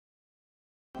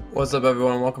What's up,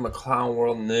 everyone? Welcome to Clown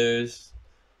World News.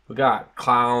 We got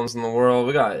clowns in the world.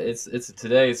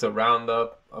 It's a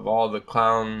roundup of all the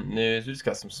clown news. We just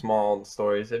got some small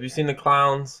stories. Have you seen the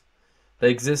clowns?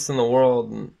 They exist in the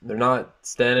world, and they're not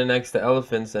standing next to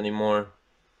elephants anymore.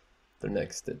 They're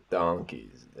next to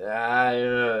donkeys. Now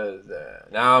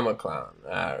I'm a clown.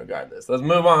 Regardless, let's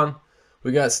move on.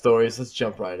 We got stories. Let's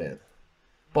jump right in.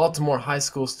 Baltimore high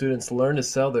school students learn to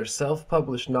sell their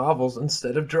self-published novels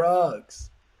instead of drugs.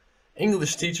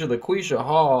 English teacher LaQuisha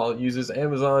Hall uses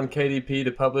Amazon KDP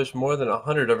to publish more than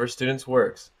 100 of her students'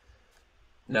 works.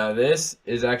 Now this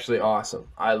is actually awesome.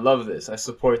 I love this. I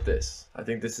support this. I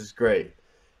think this is great.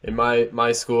 In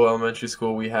my school, elementary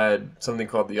school, we had something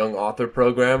called the Young Author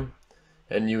Program,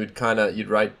 and you'd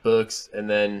write books, and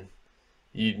then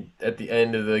you'd at the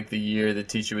end of the year, the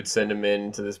teacher would send them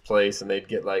in to this place, and they'd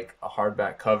get like a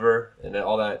hardback cover and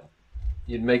all that.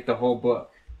 You'd make the whole book.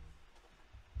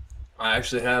 I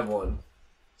actually have one.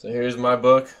 So here's my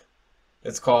book.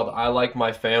 It's called I Like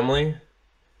My Family.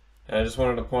 And I just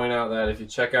wanted to point out that if you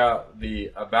check out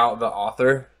the About the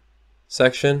Author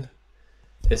section,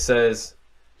 it says,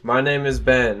 "My name is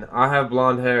Ben. I have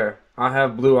blonde hair. I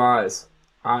have blue eyes.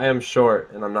 I am short,"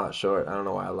 and I'm not short. I don't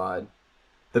know why I lied.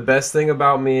 "The best thing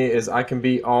about me is I can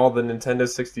beat all the Nintendo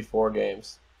 64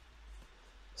 games."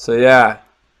 So yeah,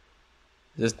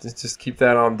 just keep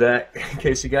that on deck in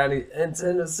case you got any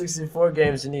Nintendo 64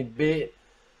 games you need beat.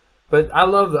 But I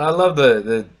love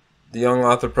the young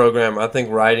author program. I think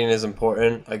writing is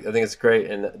important. I think it's great,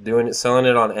 and selling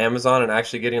it on Amazon and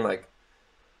actually getting like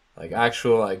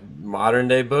actual like modern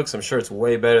day books. I'm sure it's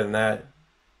way better than that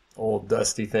old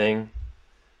dusty thing.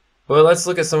 But let's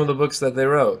look at some of the books that they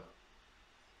wrote.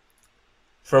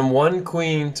 From One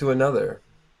Queen to Another,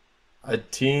 a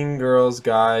teen girl's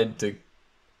guide to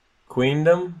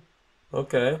Queendom,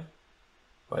 okay,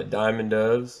 by Diamond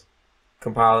Doves,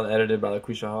 compiled and edited by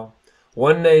LaQuisha Hall.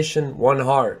 One Nation, One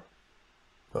Heart,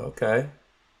 okay.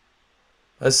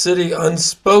 A City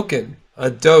Unspoken,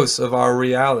 a dose of our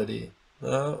reality,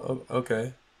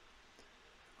 okay.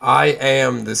 I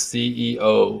Am the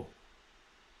CEO,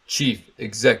 Chief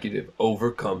Executive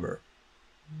Overcomer.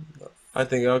 I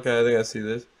think I see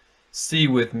this. See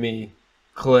with me,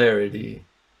 Clarity.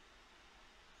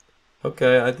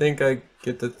 Okay, I think I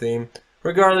get the theme.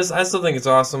 Regardless, I still think it's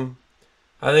awesome.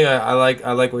 I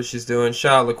like what she's doing.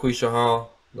 Shout out LaQuisha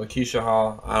Hall. LaQuisha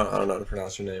Hall. I don't know how to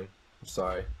pronounce her name. I'm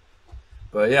sorry.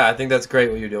 But yeah, I think that's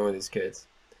great what you're doing with these kids.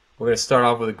 We're going to start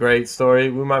off with a great story.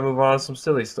 We might move on to some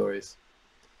silly stories.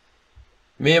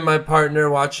 Me and my partner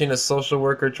watching a social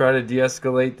worker try to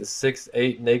de-escalate the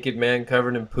 6'8" naked man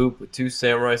covered in poop with 2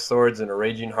 samurai swords and a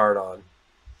raging heart on.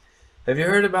 Have you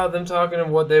heard about them talking of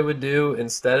what they would do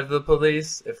instead of the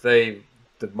police if they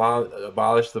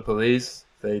abolish the police,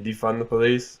 if they defund the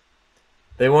police?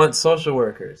 They want social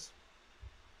workers.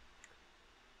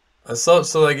 So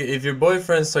like if your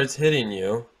boyfriend starts hitting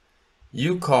you,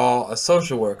 you call a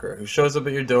social worker who shows up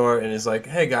at your door and is like,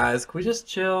 "Hey guys, can we just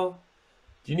chill?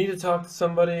 Do you need to talk to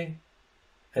somebody?"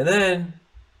 And then,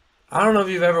 I don't know if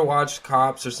you've ever watched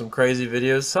Cops or some crazy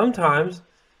videos. Sometimes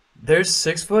there's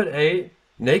 6'8"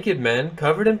 naked men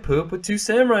covered in poop with 2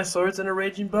 samurai swords and a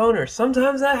raging boner.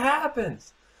 Sometimes that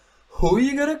happens. Who are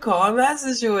you gonna call in that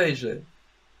situation?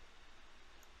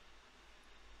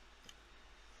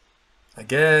 I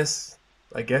guess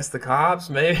the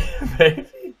cops, maybe,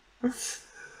 maybe.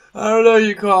 I don't know who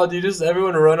you call. Do you just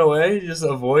everyone run away? You just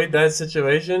avoid that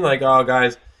situation? Like, oh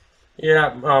guys,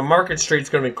 yeah, Market Street's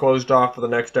gonna be closed off for the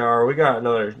next hour. We got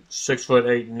another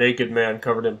 6'8" naked man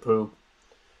covered in poop.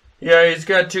 Yeah, he's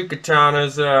got 2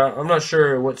 katanas. I'm not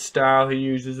sure what style he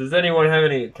uses. Does anyone have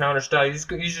any counter style? He's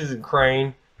using crane.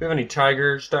 Do you have any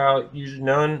tiger style? Usually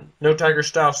none. No tiger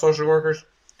style social workers.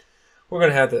 We're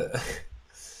gonna have to.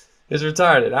 It's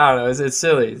retarded. I don't know. It's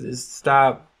silly. It's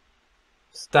stop,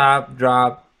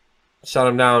 drop, shut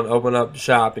him down. Open up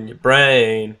shop in your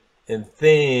brain and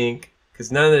think,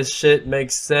 because none of this shit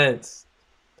makes sense.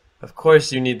 Of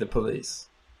course, you need the police.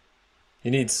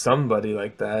 You need somebody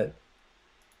like that.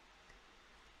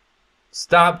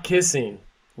 Stop kissing.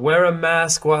 Wear a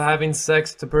mask while having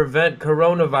sex to prevent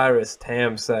coronavirus,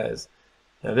 Tam says.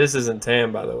 Now, this isn't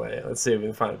Tam, by the way. Let's see if we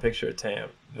can find a picture of Tam.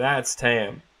 That's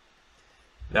Tam.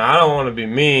 Now, I don't want to be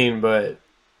mean, but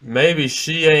maybe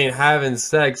she ain't having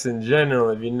sex in general,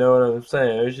 if you know what I'm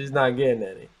saying. Or she's not getting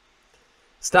any.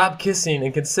 Stop kissing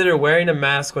and consider wearing a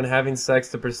mask when having sex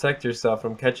to protect yourself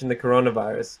from catching the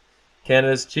coronavirus,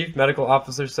 Canada's chief medical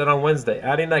officer said on Wednesday,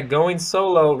 adding that going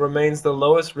solo remains the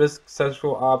lowest risk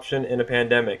sexual option in a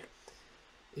pandemic.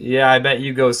 Yeah, I bet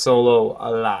you go solo a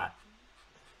lot.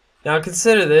 Now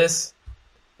consider this.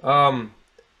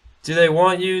 Do they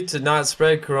want you to not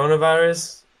spread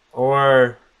coronavirus,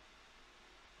 or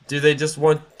do they just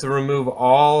want to remove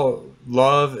all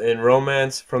love and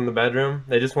romance from the bedroom?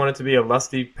 They just want it to be a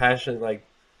lusty, passion, like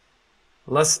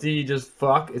lusty, just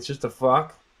fuck. It's just a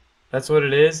fuck. That's what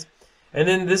it is. And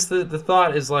then the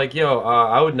thought is like, yo,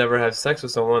 I would never have sex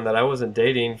with someone that I wasn't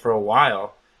dating for a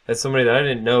while. That's somebody that I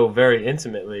didn't know very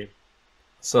intimately.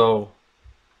 So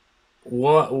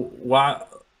what? Why?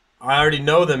 I already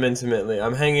know them intimately.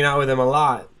 I'm hanging out with them a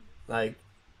lot. Like,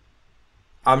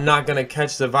 I'm not gonna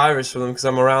catch the virus from them because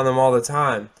I'm around them all the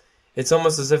time. It's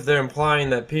almost as if they're implying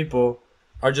that people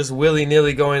are just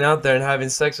willy-nilly going out there and having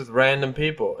sex with random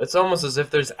people. It's almost as if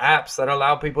there's apps that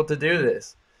allow people to do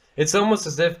this. It's almost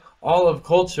as if all of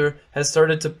culture has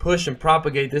started to push and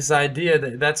propagate this idea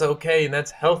that that's okay and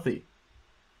that's healthy.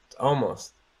 It's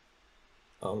almost.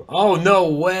 Oh, no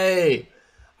way!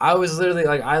 I was literally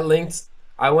like, I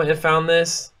went and found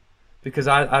this because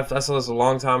I saw this a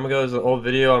long time ago. There's an old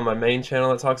video on my main channel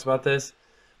that talks about this.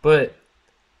 But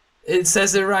it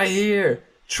says it right here.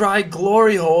 Try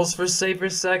glory holes for safer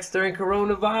sex during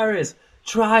coronavirus.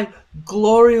 Try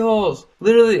glory holes.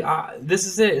 Literally, this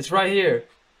is it. It's right here.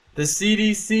 The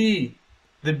CDC,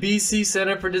 the BC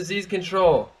Center for Disease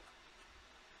Control.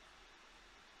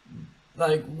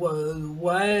 Like,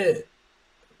 what?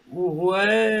 Wait,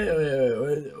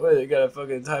 I gotta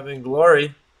fucking type in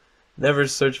glory. Never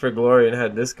searched for glory and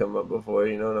had this come up before,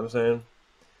 you know what I'm saying?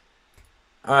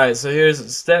 Alright, so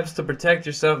here's steps to protect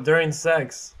yourself during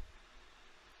sex.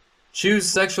 Choose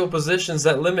sexual positions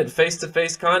that limit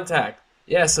face-to-face contact.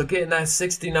 Yeah, so get in that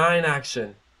 69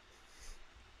 action.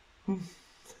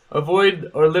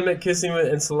 Avoid or limit kissing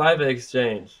and saliva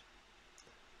exchange.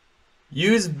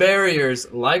 Use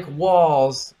barriers like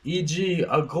walls, e.g.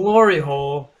 a glory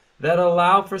hole, that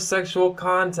allow for sexual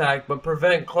contact but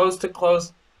prevent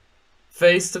close-to-close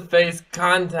face-to-face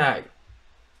contact.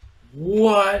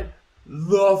 What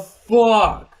the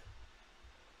fuck?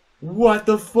 What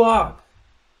the fuck?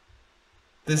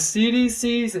 The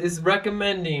CDC is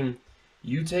recommending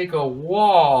you take a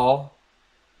wall,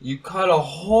 you cut a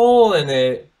hole in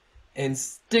it, and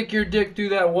stick your dick through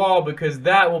that wall because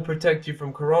that will protect you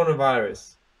from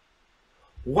coronavirus.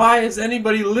 Why is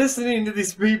anybody listening to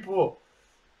these people?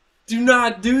 Do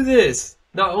not do this.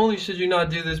 Not only should you not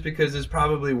do this because this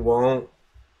probably won't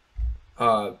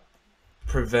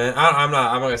prevent. I'm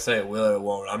not gonna say it will or it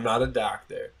won't. I'm not a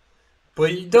doctor.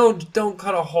 But you don't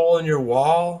cut a hole in your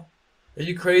wall. Are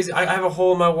you crazy? I have a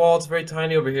hole in my wall. It's very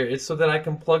tiny over here. It's so that I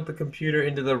can plug the computer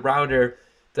into the router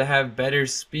to have better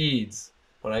speeds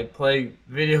when I play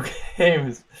video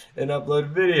games and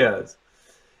upload videos.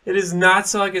 It is not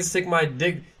so I can stick my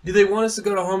dick. Do they want us to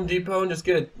go to Home Depot and just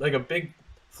get like a big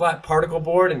flat particle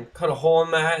board and cut a hole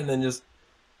in that and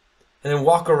then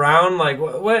walk around like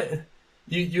what?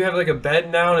 You have like a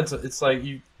bed now and it's like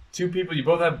you two people, you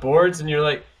both have boards and you're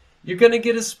like, you're gonna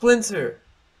get a splinter.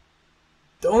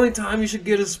 The only time you should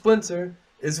get a splinter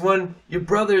is when your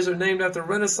brothers are named after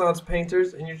Renaissance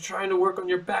painters and you're trying to work on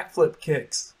your backflip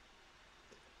kicks.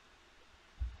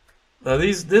 Now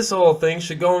this whole thing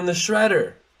should go in the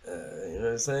shredder. You know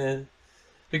what I'm saying?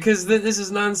 Because this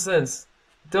is nonsense.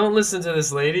 Don't listen to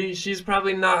this lady. She's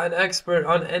probably not an expert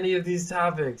on any of these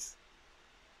topics.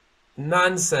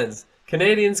 Nonsense.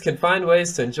 Canadians can find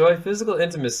ways to enjoy physical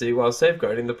intimacy while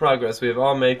safeguarding the progress we have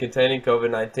all made containing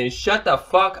COVID-19. Shut the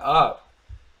fuck up.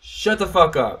 Shut the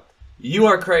fuck up. You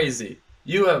are crazy.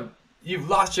 You've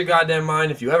lost your goddamn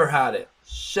mind if you ever had it.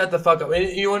 Shut the fuck up. And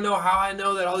you want to know how I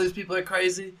know that all these people are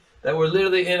crazy? That we're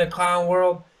literally in a clown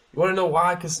world? You want to know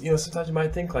why? Because, you know, sometimes you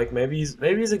might think like maybe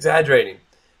he's exaggerating.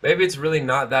 Maybe it's really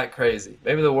not that crazy.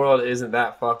 Maybe the world isn't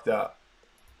that fucked up.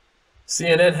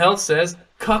 CNN Health says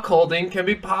cuckolding can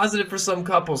be positive for some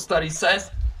couples. Study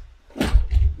says.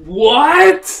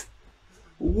 What?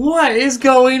 What is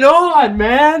going on,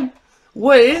 man?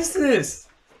 What is this?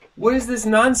 What is this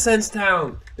nonsense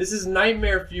town? This is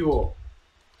nightmare fuel.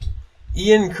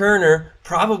 Ian Kerner,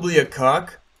 probably a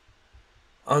cuck,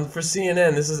 for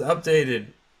CNN. This is updated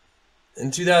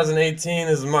in 2018.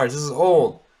 This is March. This is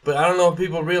old. But I don't know if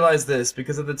people realize this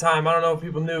because at the time I don't know if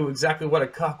people knew exactly what a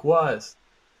cuck was.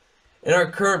 In our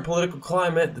current political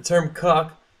climate, the term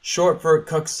cuck, short for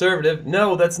cuckservative,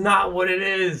 no, that's not what it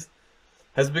is,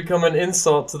 has become an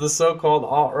insult to the so-called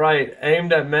alt-right,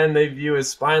 aimed at men they view as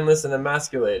spineless and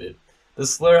emasculated. The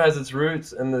slur has its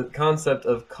roots in the concept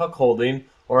of cuckolding,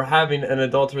 or having an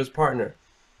adulterous partner.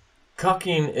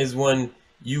 Cucking is when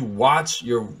you watch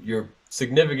your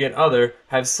significant other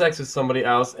have sex with somebody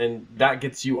else and that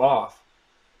gets you off.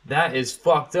 That is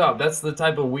fucked up. That's the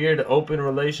type of weird open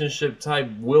relationship type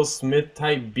Will Smith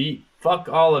type beat. Fuck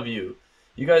all of you.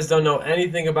 You guys don't know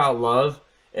anything about love,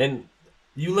 and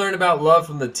you learn about love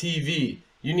from the TV.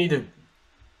 You need to,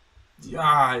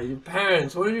 your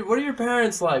parents. What are your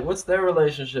parents like? What's their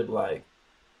relationship like?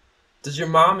 Does your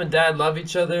mom and dad love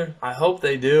each other? I hope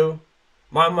they do.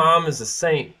 My mom is a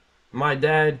saint. My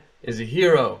dad is a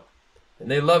hero. And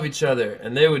they love each other,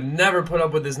 and they would never put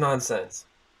up with this nonsense.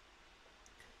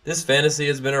 This fantasy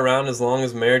has been around as long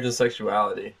as marriage and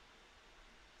sexuality,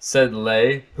 said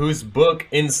Lay, whose book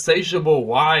Insatiable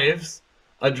Wives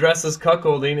addresses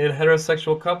cuckolding in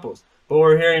heterosexual couples. But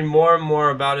we're hearing more and more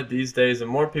about it these days, and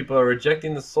more people are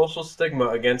rejecting the social stigma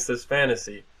against this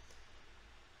fantasy.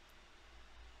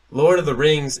 Lord of the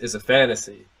Rings is a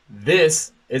fantasy.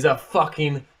 This is a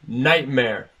fucking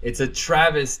nightmare. It's a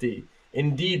travesty.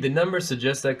 Indeed, the numbers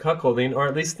suggest that cuckolding, or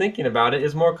at least thinking about it,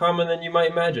 is more common than you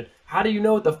might imagine. How do you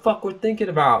know what the fuck we're thinking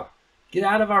about? Get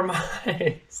out of our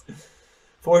minds.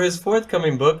 For his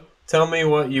forthcoming book, Tell Me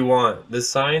What You Want, The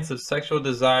Science of Sexual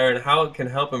Desire and How It Can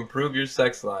Help Improve Your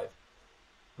Sex Life,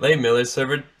 Leigh Miller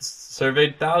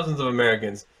surveyed thousands of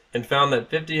Americans and found that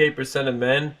 58% of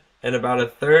men and about a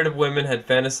third of women had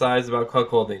fantasized about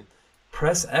cuckolding.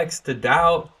 Press X to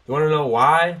doubt. You want to know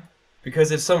why? Because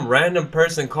if some random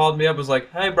person called me up and was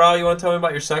like, hey bro, you want to tell me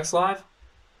about your sex life?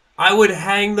 I would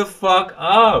hang the fuck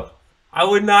up. I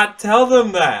would not tell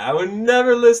them that. I would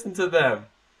never listen to them.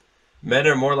 Men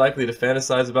are more likely to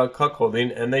fantasize about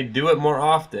cuckolding, and they do it more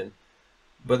often.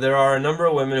 But there are a number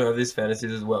of women who have these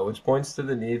fantasies as well, which points to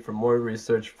the need for more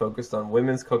research focused on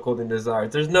women's cuckolding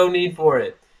desires. There's no need for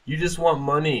it. You just want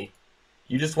money.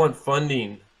 You just want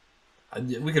funding.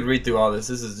 We could read through all this.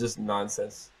 This is just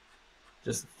nonsense.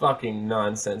 Just fucking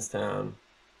nonsense town.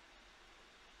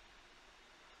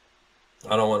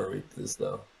 I don't want to read this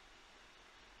though.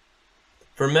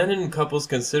 For men and couples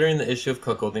considering the issue of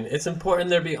cuckolding, it's important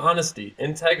there be honesty,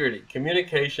 integrity,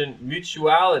 communication,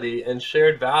 mutuality, and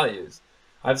shared values.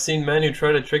 I've seen men who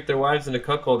try to trick their wives into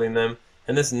cuckolding them,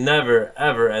 and this never,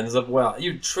 ever ends up well.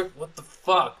 You trick, what the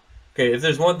fuck? Okay, if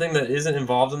there's one thing that isn't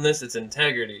involved in this, it's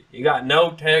integrity. You got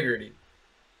no integrity.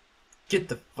 Get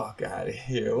the fuck out of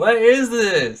here. What is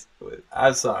this?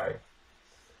 I'm sorry.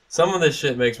 Some of this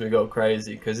shit makes me go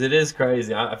crazy, because it is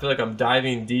crazy. I feel like I'm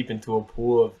diving deep into a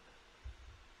pool of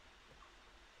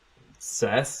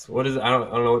cess? What is it? I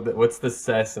don't know what's the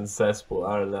cess and cesspool.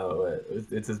 I don't know.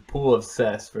 It's a pool of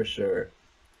cess for sure.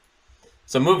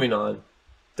 So moving on.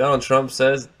 Donald Trump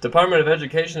says Department of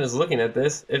Education is looking at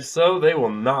this. If so, they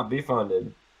will not be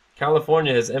funded.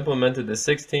 California has implemented the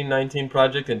 1619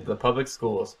 project into the public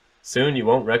schools. Soon you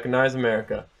won't recognize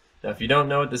America. Now if you don't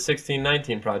know what the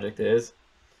 1619 project is,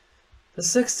 the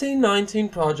 1619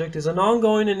 Project is an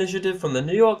ongoing initiative from the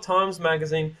New York Times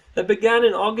Magazine that began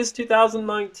in August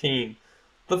 2019,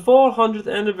 the 400th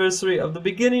anniversary of the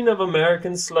beginning of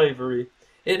American slavery.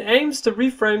 It aims to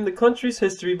reframe the country's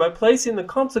history by placing the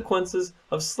consequences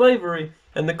of slavery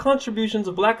and the contributions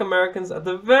of black Americans at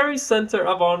the very center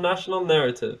of our national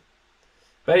narrative.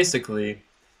 Basically,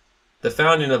 the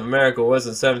founding of America was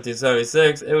in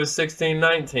 1776, it was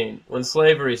 1619 when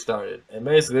slavery started. And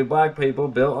basically black people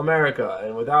built America,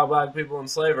 and without black people in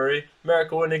slavery,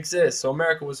 America wouldn't exist. So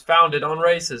America was founded on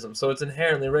racism, so it's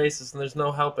inherently racist and there's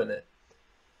no helping it.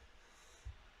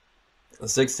 The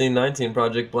 1619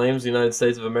 Project blames the United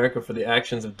States of America for the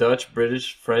actions of Dutch,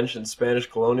 British, French, and Spanish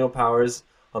colonial powers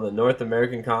on the North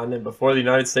American continent before the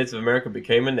United States of America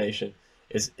became a nation.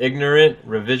 It's ignorant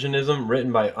revisionism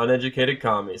written by uneducated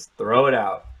commies. Throw it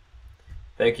out.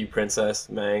 Thank you, Princess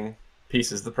Mang.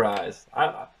 Peace is the prize.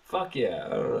 Fuck yeah. I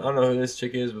don't know who this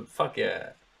chick is, but fuck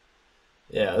yeah.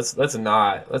 Yeah, let's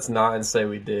not and say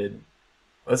we did.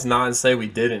 Let's not and say we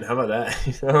didn't. How about that?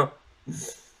 You know?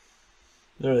 This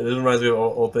reminds me of an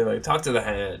old thing, like, talk to the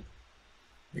hand.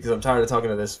 Because I'm tired of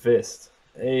talking to this fist.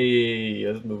 Hey,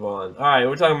 let's move on. Alright,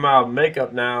 we're talking about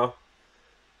makeup now.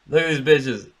 Look at these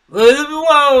bitches.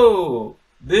 Whoa!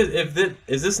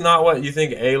 Is this not what you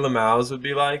think A. Lamau's would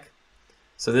be like?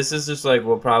 So this is just like,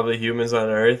 well, probably humans on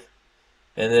Earth.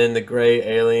 And then the gray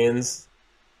aliens.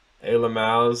 A.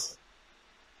 Lamau's.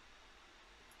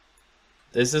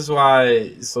 This is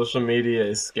why social media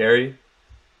is scary.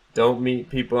 Don't meet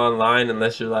people online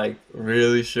unless you're like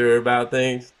really sure about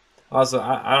things. Also,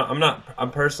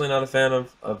 I'm personally not a fan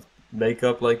of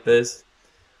makeup like this,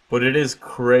 but it is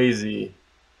crazy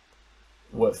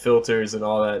what filters and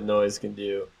all that noise can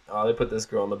do. Oh, they put this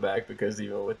girl on the back because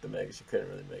even with the makeup, she couldn't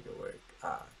really make it work.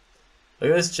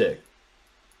 Look at this chick.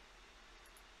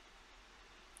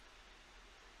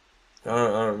 I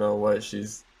don't know what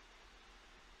she's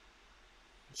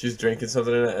drinking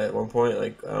something at one point.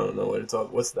 Like, I don't know what it's all.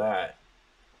 What's that?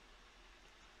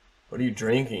 What are you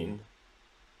drinking?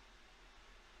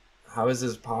 How is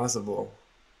this possible?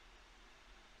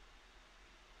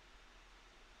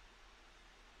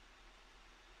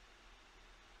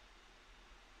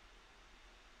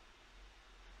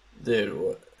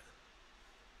 Dude,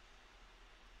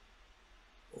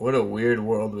 what a weird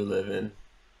world we live in.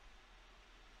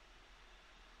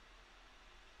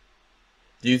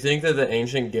 Do you think that the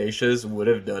ancient geishas would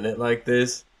have done it like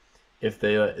this if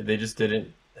they just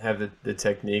didn't have the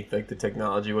technique, like the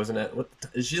technology wasn't at what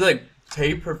is she like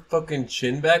tape her fucking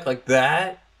chin back like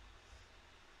that?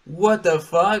 What the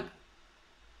fuck?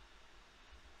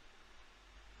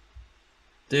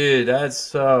 Dude, that's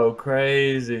so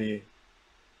crazy.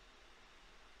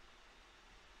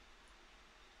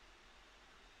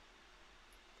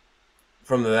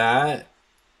 From that?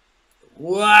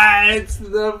 What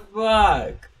the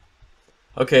fuck?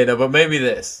 Okay, no, but maybe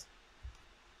this.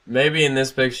 Maybe in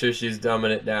this picture she's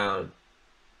dumbing it down.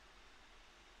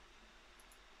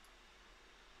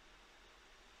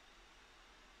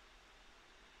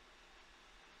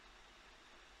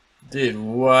 Dude,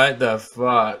 what the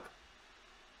fuck?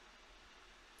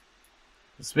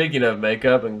 Speaking of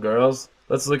makeup and girls,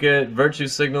 let's look at virtue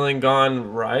signaling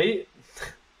gone right.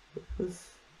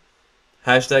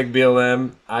 Hashtag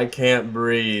BLM, I can't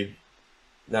breathe.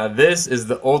 Now this is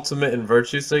the ultimate in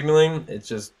virtue signaling. It's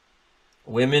just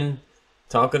women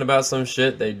talking about some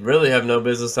shit they really have no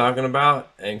business talking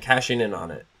about and cashing in on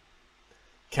it.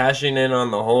 Cashing in on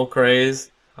the whole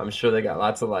craze. I'm sure they got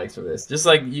lots of likes for this. Just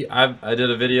like I did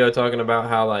a video talking about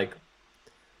how like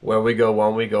where we go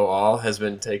one we go all has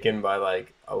been taken by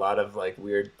like a lot of like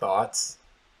weird thoughts.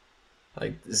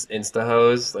 Like this insta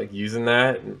hoes like using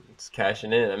that and just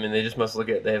cashing in. I mean they just must look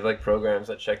at they have like programs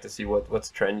that check to see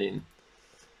what's trending.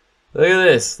 Look at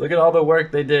this. Look at all the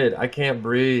work they did. I can't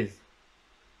breathe.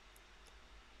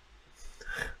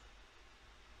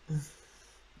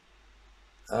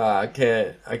 I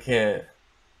can't. I can't.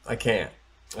 I can't.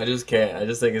 I just can't. I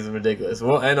just think it's ridiculous.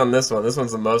 We'll end on this one. This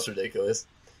one's the most ridiculous.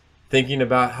 Thinking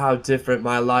about how different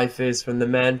my life is from the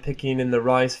man picking in the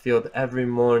rice field every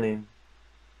morning.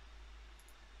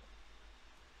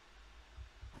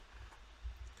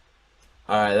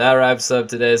 Alright, that wraps up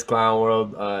today's Clown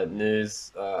World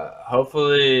news.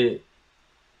 Hopefully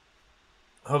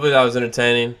that was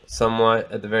entertaining,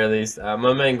 somewhat, at the very least.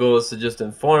 My main goal is to just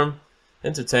inform,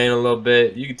 entertain a little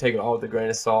bit. You can take it all with a grain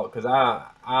of salt, because I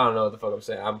don't know what the fuck I'm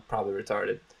saying. I'm probably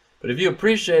retarded. But if you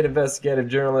appreciate investigative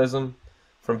journalism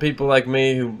from people like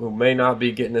me who may not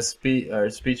be getting a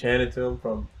speech handed to them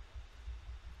from,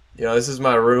 you know, this is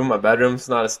my room, my bedroom. It's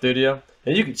not a studio.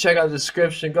 And you can check out the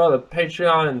description, go to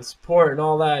Patreon and support and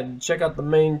all that. And check out the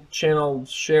main channel,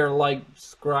 share, like,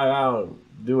 subscribe, I don't know,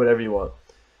 do whatever you want.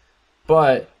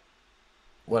 But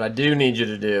what I do need you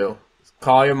to do is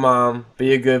call your mom,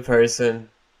 be a good person,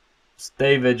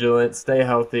 stay vigilant, stay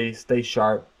healthy, stay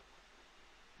sharp.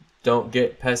 Don't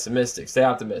get pessimistic, stay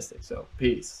optimistic. So,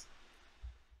 peace.